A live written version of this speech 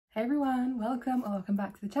Hey everyone, welcome or welcome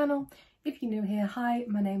back to the channel. If you're new here, hi,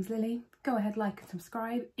 my name's Lily. Go ahead, like and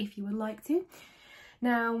subscribe if you would like to.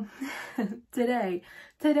 Now, today,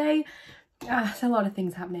 there's a lot of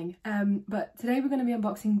things happening, but today we're going to be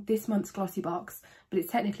unboxing this month's GlossyBox, but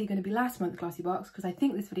it's technically going to be last month's GlossyBox because I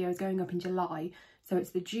think this video is going up in July, so it's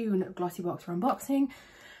the June GlossyBox we're unboxing.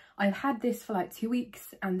 I've had this for like 2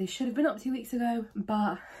 weeks and this should have been up 2 weeks ago,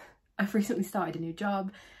 but I've recently started a new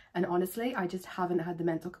job. And honestly, I just haven't had the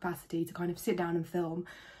mental capacity to kind of sit down and film.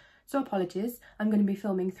 So apologies. I'm going to be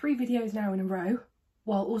filming 3 videos now in a row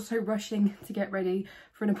while also rushing to get ready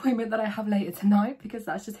for an appointment that I have later tonight because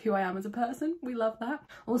that's just who I am as a person. We love that.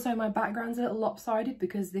 Also, my background's a little lopsided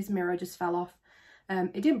because this mirror just fell off.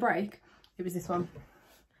 It didn't break. It was this one.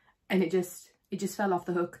 And it just fell off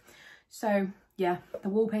the hook. So yeah, the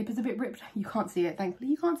wallpaper's a bit ripped. You can't see it, thankfully.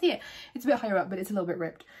 You can't see it. It's a bit higher up, but it's a little bit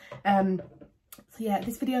ripped. So yeah,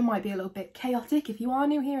 this video might be a little bit chaotic. If you are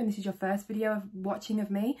new here and this is your first video of watching of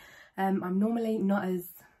me, I'm normally not as,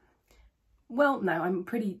 well, no, I'm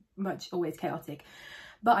pretty much always chaotic.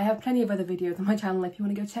 But I have plenty of other videos on my channel if you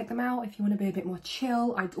want to go check them out. If you want to be a bit more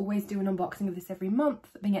chill, I always do an unboxing of this every month.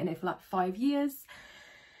 I've been getting it for like 5 years.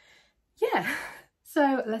 Yeah,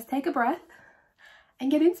 so let's take a breath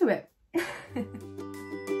and get into it.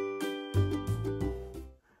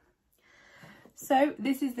 So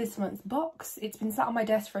this is this month's box. It's been sat on my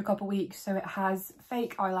desk for a couple of weeks, so it has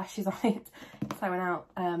fake eyelashes on it. So I went out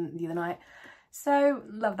the other night. So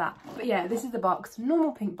love that. But yeah, this is the box.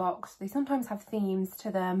 Normal pink box. They sometimes have themes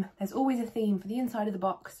to them. There's always a theme for the inside of the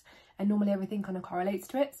box, and normally everything kind of correlates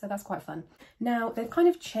to it, so that's quite fun. Now they've kind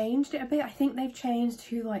of changed it a bit. I think they've changed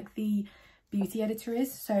who like the beauty editor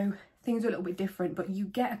is, so things are a little bit different, but you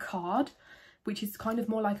get a card which is kind of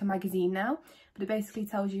more like a magazine now, but it basically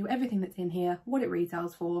tells you everything that's in here, what it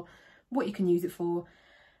retails for, what you can use it for,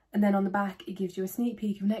 and then on the back it gives you a sneak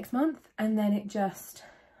peek of next month, and then it just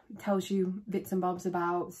tells you bits and bobs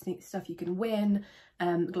about stuff you can win,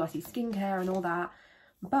 glossy skincare and all that.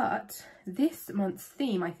 But this month's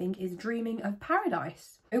theme, I think, is Dreaming of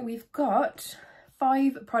Paradise. So we've got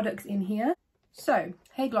 5 products in here. So,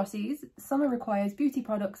 hey Glossies, summer requires beauty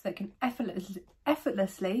products that can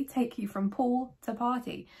effortlessly take you from pool to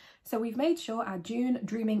party. So we've made sure our June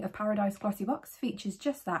Dreaming of Paradise Glossy Box features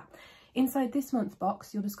just that. Inside this month's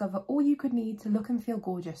box, you'll discover all you could need to look and feel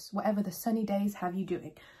gorgeous, whatever the sunny days have you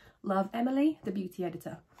doing. Love, Emily, the beauty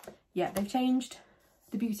editor. Yeah, they've changed.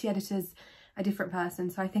 The beauty editor's a different person,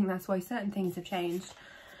 so I think that's why certain things have changed.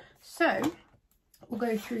 So, we'll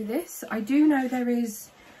go through this. I do know there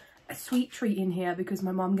is a sweet treat in here because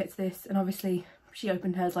my mum gets this, and obviously she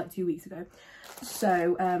opened hers like 2 weeks ago.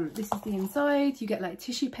 So this is the inside. You get like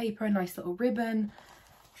tissue paper, a nice little ribbon.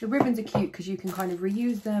 The ribbons are cute because you can kind of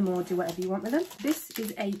reuse them or do whatever you want with them. This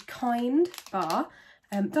is a Kind bar,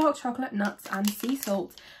 dark chocolate, nuts and sea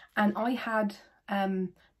salt, and I had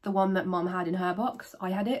the one that mum had in her box.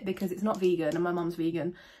 I had it because it's not vegan and my mum's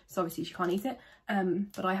vegan, so obviously she can't eat it,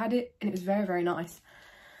 but I had it and it was very, very nice.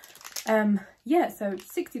 Yeah, so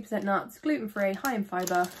 60% nuts, gluten-free, high in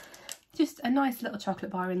fibre, just a nice little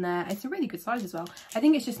chocolate bar in there. It's a really good size as well. I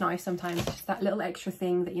think it's just nice sometimes, just that little extra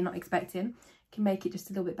thing that you're not expecting can make it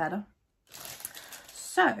just a little bit better.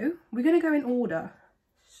 So we're going to go in order.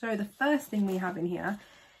 So the first thing we have in here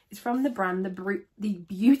is from the brand, the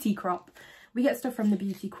Beauty Crop. We get stuff from the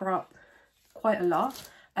Beauty Crop quite a lot,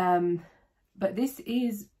 but this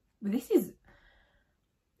is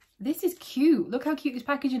cute. Look how cute this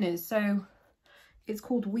packaging is. So it's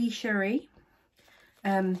called Wee Cherie.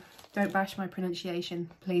 Don't bash my pronunciation,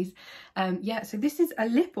 please. Yeah, so this is a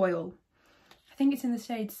lip oil. I think it's in the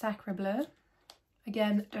shade Sacre Bleu.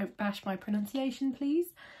 Again, don't bash my pronunciation, please.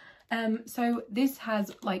 So this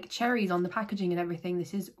has like cherries on the packaging and everything.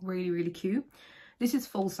 This is really, really cute. This is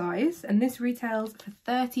full size and this retails for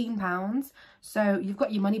 £13. So you've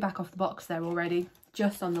got your money back off the box there already,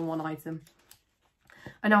 just on the one item.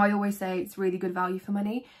 I know I always say it's really good value for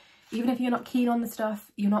money. Even if you're not keen on the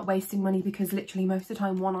stuff, you're not wasting money because literally most of the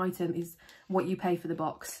time one item is what you pay for the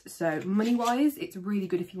box. So money wise, it's really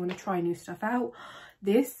good if you want to try new stuff out.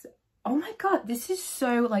 This, oh my god, this is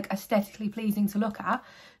so like aesthetically pleasing to look at.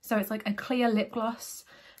 So it's like a clear lip gloss,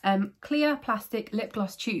 clear plastic lip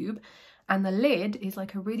gloss tube, and the lid is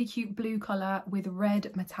like a really cute blue colour with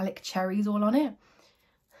red metallic cherries all on it.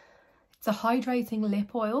 It's a hydrating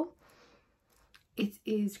lip oil. It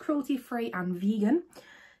is cruelty-free and vegan.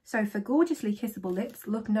 So for gorgeously kissable lips,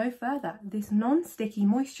 look no further. This non-sticky,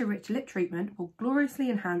 moisture-rich lip treatment will gloriously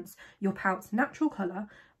enhance your pout's natural colour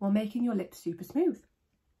while making your lips super smooth.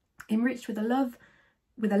 Enriched with a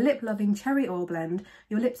lip-loving cherry oil blend,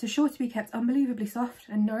 your lips are sure to be kept unbelievably soft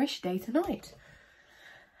and nourished day to night.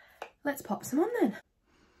 let's pop some on then.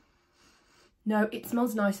 No, it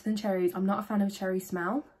smells nicer than cherries. I'm not a fan of cherry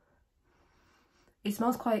smell. It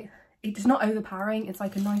smells quite, it's not overpowering. It's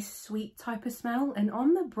like a nice sweet type of smell. And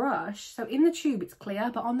on the brush, so in the tube it's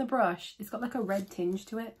clear, but on the brush it's got like a red tinge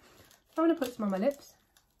to it. I'm going to put some on my lips.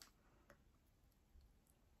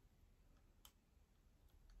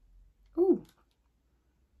 Ooh.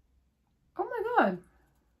 Oh my god.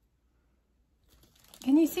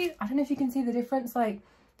 Can you see, I don't know if you can see the difference, like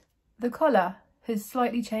the colour has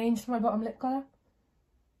slightly changed to my bottom lip colour.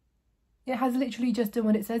 It has literally just done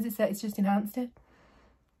what it says. It's just enhanced it.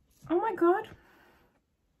 Oh my god.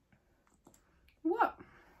 What?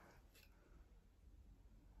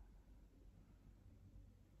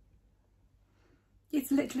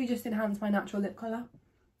 It's literally just enhanced my natural lip colour.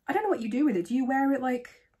 I don't know what you do with it. Do you wear it like...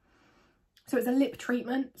 So it's a lip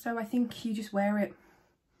treatment, so I think you just wear it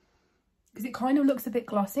because it kind of looks a bit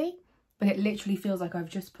glossy, but it literally feels like I've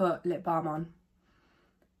just put lip balm on.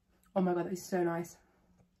 Oh my god, that is so nice.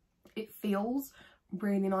 It feels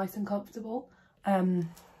really nice and comfortable. You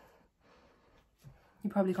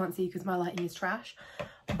probably can't see because my lighting is trash,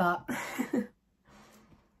 but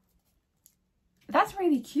that's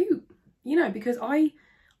really cute, you know, because I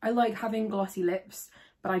like having glossy lips,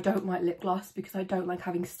 but I don't like lip gloss because I don't like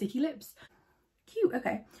having sticky lips. Cute.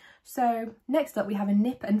 Okay, so next up we have a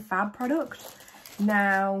Nip and Fab product.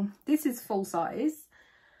 Now this is full size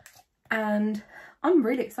and I'm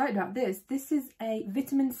really excited about this. This is a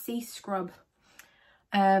vitamin C scrub.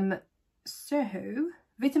 So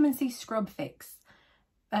vitamin C scrub fix.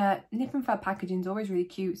 Nip and Fab packaging is always really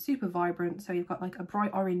cute, super vibrant. So you've got like a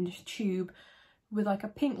bright orange tube with like a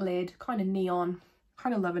pink lid, kind of neon,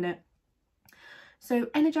 kind of loving it. So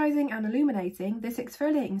energizing and illuminating, this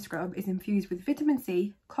exfoliating scrub is infused with vitamin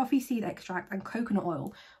C, coffee seed extract and coconut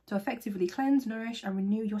oil to effectively cleanse, nourish and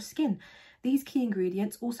renew your skin. These key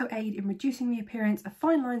ingredients also aid in reducing the appearance of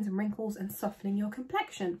fine lines and wrinkles and softening your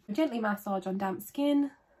complexion. Gently massage on damp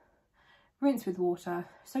skin, rinse with water.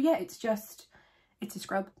 So yeah, it's a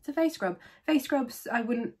scrub. It's a face scrub. Face scrubs I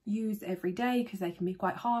wouldn't use every day because they can be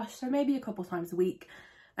quite harsh, so maybe a couple times a week,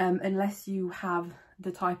 unless you have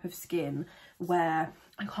the type of skin where,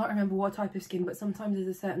 I can't remember what type of skin, but sometimes there's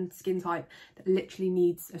a certain skin type that literally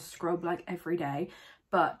needs a scrub like every day.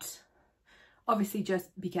 But obviously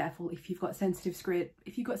just be careful if you've got sensitive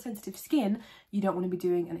skin, you don't want to be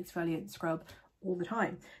doing an exfoliant scrub all the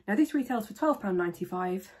time. Now this retails for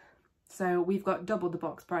 £12.95, so we've got double the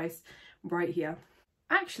box price right here.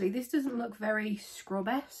 Actually, this doesn't look very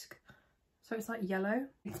scrub-esque, so it's like yellow.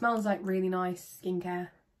 It smells like really nice skincare.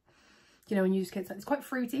 You know, when you just get, it's quite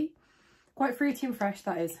fruity and fresh.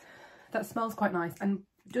 That smells quite nice and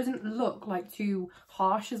doesn't look like too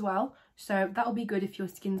harsh as well. So that'll be good if your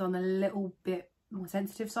skin's on a little bit more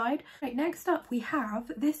sensitive side. Right, next up we have,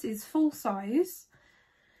 this is full size.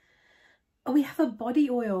 Oh, we have a body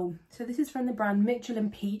oil. So this is from the brand Mitchell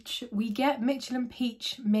and Peach. We get Mitchell and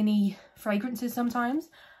Peach mini fragrances sometimes.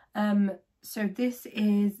 So this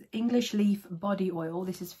is English Leaf body oil.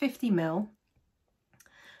 This is 50 ml.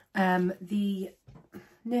 The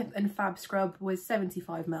Nip and Fab scrub was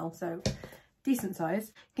 75 ml, so decent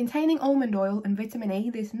size. Containing almond oil and vitamin E,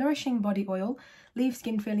 this nourishing body oil leaves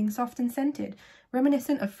skin feeling soft and scented,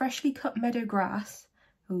 reminiscent of freshly cut meadow grass.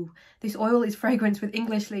 Ooh. This oil is fragranced with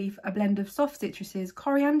English Leaf, a blend of soft citruses,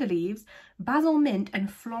 coriander leaves, basil mint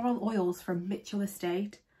and floral oils from Mitchell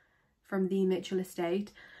Estate. From the Mitchell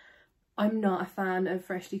Estate. I'm not a fan of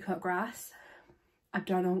freshly cut grass. I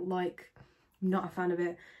don't like, not a fan of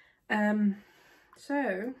it.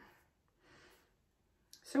 So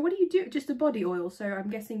what do you do? Just a body oil. So I'm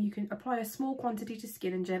guessing you can apply a small quantity to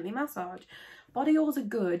skin and gently massage. Body oils are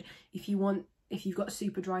good if you've got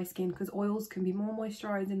super dry skin, because oils can be more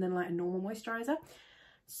moisturizing than like a normal moisturizer.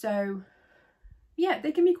 So yeah,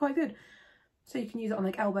 they can be quite good. So you can use it on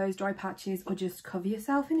like elbows, dry patches, or just cover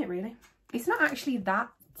yourself in it really. It's not actually that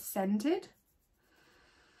scented.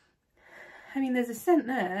 I mean, there's a scent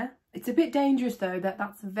there. It's a bit dangerous though,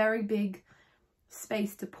 that's a very big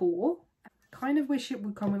space to pour. I kind of wish it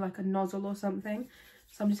would come with like a nozzle or something.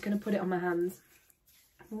 So I'm just going to put it on my hands.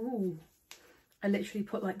 Ooh. I literally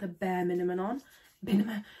put like the bare minimum on.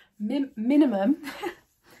 Minimum.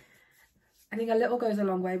 I think a little goes a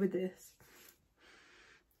long way with this.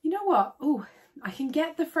 You know what? Oh, I can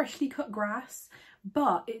get the freshly cut grass,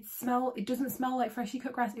 but it doesn't smell like freshly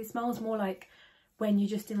cut grass. It smells more like when you're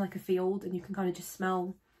just in like a field and you can kind of just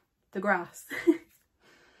smell the grass.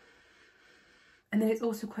 And then it's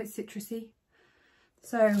also quite citrusy.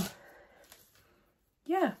 So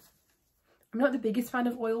yeah, I'm not the biggest fan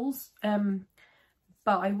of oils,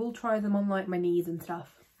 but I will try them on like my knees and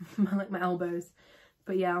stuff, like my elbows.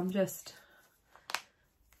 But yeah, I'm just...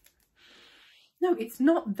 No, it's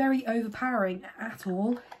not very overpowering at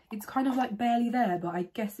all. It's kind of like barely there, but I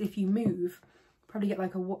guess if you move, probably get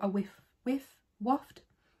like a waft.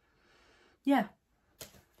 Yeah.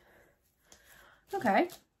 Okay.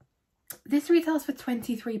 This retails for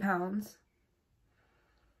 £23.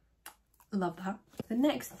 Love that. The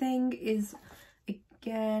next thing is,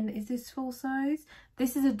 again, is this full size?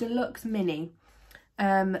 This is a deluxe mini.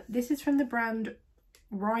 This is from the brand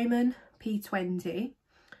Ryman P20.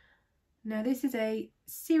 Now this is a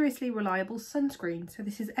seriously reliable sunscreen. So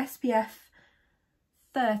this is SPF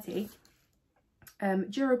 30,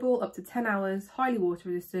 durable up to 10 hours, highly water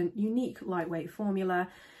resistant, unique lightweight formula.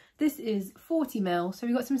 This is 40ml, so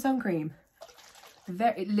we've got some sun cream.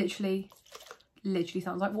 It literally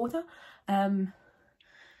sounds like water.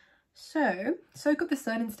 So soak up the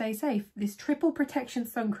sun and stay safe. This triple protection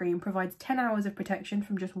sun cream provides 10 hours of protection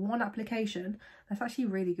from just one application. That's actually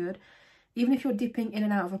really good. Even if you're dipping in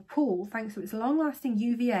and out of a pool, thanks to its long-lasting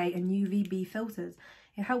UVA and UVB filters,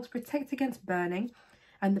 it helps protect against burning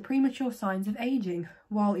and the premature signs of aging,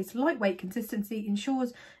 while its lightweight consistency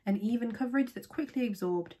ensures an even coverage that's quickly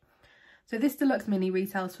absorbed. So this deluxe mini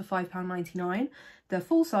retails for £5.99. The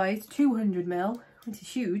full size 200ml, which is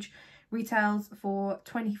huge, retails for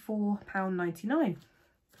 £24.99.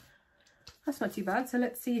 That's not too bad. So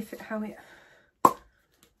let's see how it...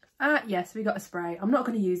 yes, we got a spray. I'm not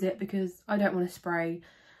going to use it because I don't want to spray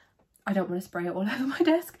it all over my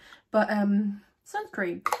desk. But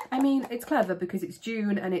sunscreen. I mean, it's clever because it's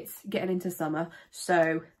June and it's getting into summer.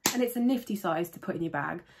 So, and it's a nifty size to put in your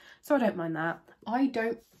bag. So I don't mind that. I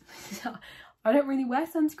don't really wear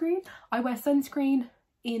sunscreen. I wear sunscreen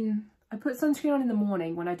I put sunscreen on in the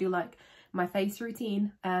morning when I do like my face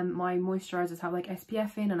routine. My moisturizers have like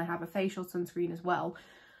SPF in, and I have a facial sunscreen as well.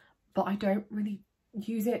 But I don't really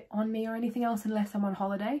use it on me or anything else unless I'm on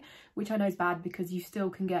holiday, which I know is bad because you still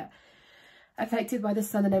can get affected by the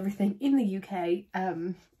sun and everything in the UK.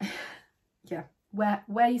 Yeah, wear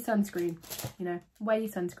your sunscreen, you know, wear your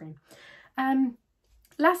sunscreen.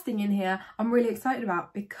 Last thing in here I'm really excited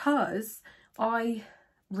about because I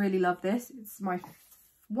really love this. It's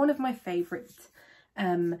one of my favourite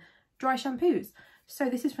dry shampoos. So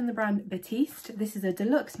this is from the brand Batiste. This is a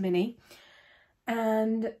deluxe mini.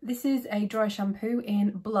 And this is a dry shampoo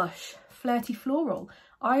in Blush Flirty Floral.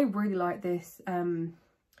 I really like this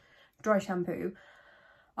dry shampoo.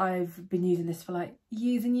 I've been using this for like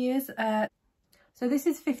years and years. So this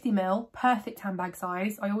is 50ml, perfect handbag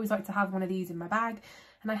size. I always like to have one of these in my bag,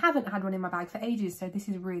 and I haven't had one in my bag for ages, so this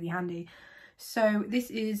is really handy. So this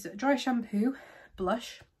is dry shampoo,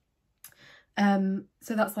 Blush. So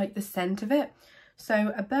that's like the scent of it.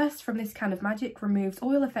 So a burst from this can of magic removes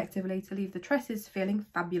oil effectively to leave the tresses feeling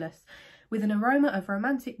fabulous. With an aroma of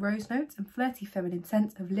romantic rose notes and flirty feminine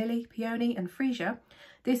scents of lily, peony and freesia,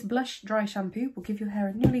 this Blush dry shampoo will give your hair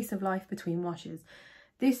a new lease of life between washes.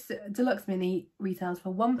 This deluxe mini retails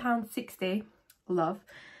for £1.60, love.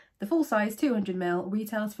 The full size 200ml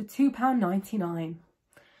retails for £2.99.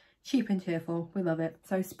 Cheap and cheerful, we love it.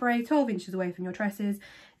 So spray 12 inches away from your tresses,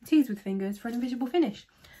 tease with fingers for an invisible finish.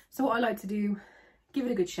 So what I like to do, give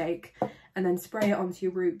it a good shake and then spray it onto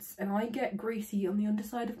your roots, and I get greasy on the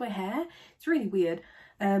underside of my hair. It's really weird.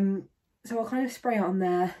 So I'll kind of spray it on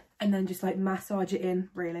there and then just like massage it in,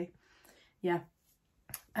 really. Yeah.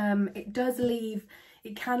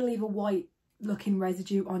 It can leave a white looking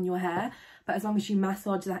residue on your hair, but as long as you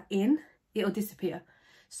massage that in, it'll disappear.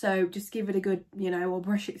 So just give it a good, you know, or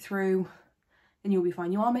brush it through and you'll be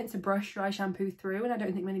fine. You are meant to brush dry shampoo through, and I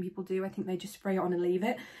don't think many people do. I think they just spray it on and leave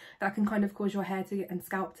it. That can kind of cause your hair to get, and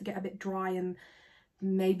scalp to get a bit dry and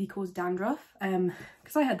maybe cause dandruff.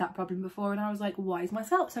 Because I had that problem before and I was like, why is my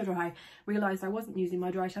scalp so dry? Realised I wasn't using my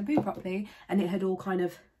dry shampoo properly and it had all kind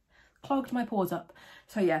of clogged my pores up.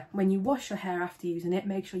 So yeah, when you wash your hair after using it,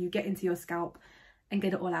 make sure you get into your scalp and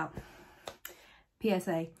get it all out.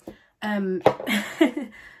 PSA.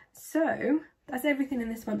 So that's everything in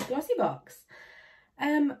this month's GlossyBox.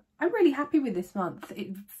 I'm really happy with this month.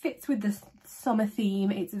 It fits with the summer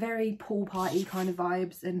theme. It's very pool party kind of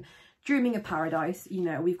vibes and dreaming of paradise. You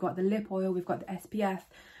know, we've got the lip oil, we've got the SPF,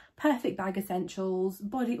 perfect bag essentials,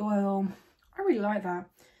 body oil. I really like that.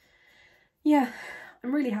 Yeah,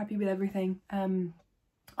 I'm really happy with everything.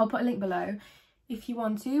 I'll put a link below. If you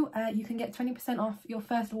want to, you can get 20% off your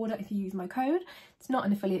first order if you use my code. It's not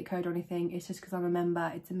an affiliate code or anything, it's just because I'm a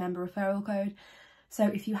member. It's a member referral code. So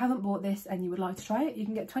if you haven't bought this and you would like to try it, you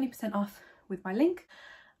can get 20% off with my link.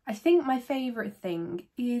 I think my favourite thing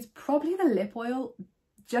is probably the lip oil,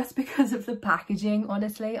 just because of the packaging.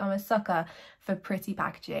 Honestly, I'm a sucker for pretty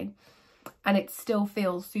packaging and it still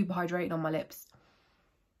feels super hydrating on my lips.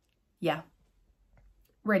 yeah,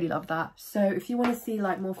 really love that. So if you want to see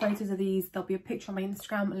like more photos of these, there'll be a picture on my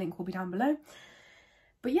Instagram, a link will be down below.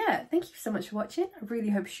 But yeah, thank you so much for watching. I really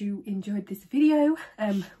hope you enjoyed this video.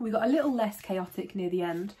 We got a little less chaotic near the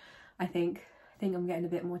end, I think. I'm getting a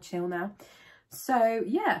bit more chill now. So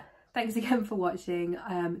yeah, thanks again for watching.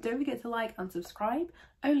 Don't forget to like and subscribe,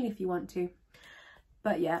 only if you want to.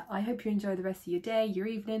 But yeah, I hope you enjoy the rest of your day, your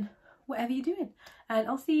evening, whatever you're doing. And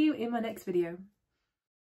I'll see you in my next video.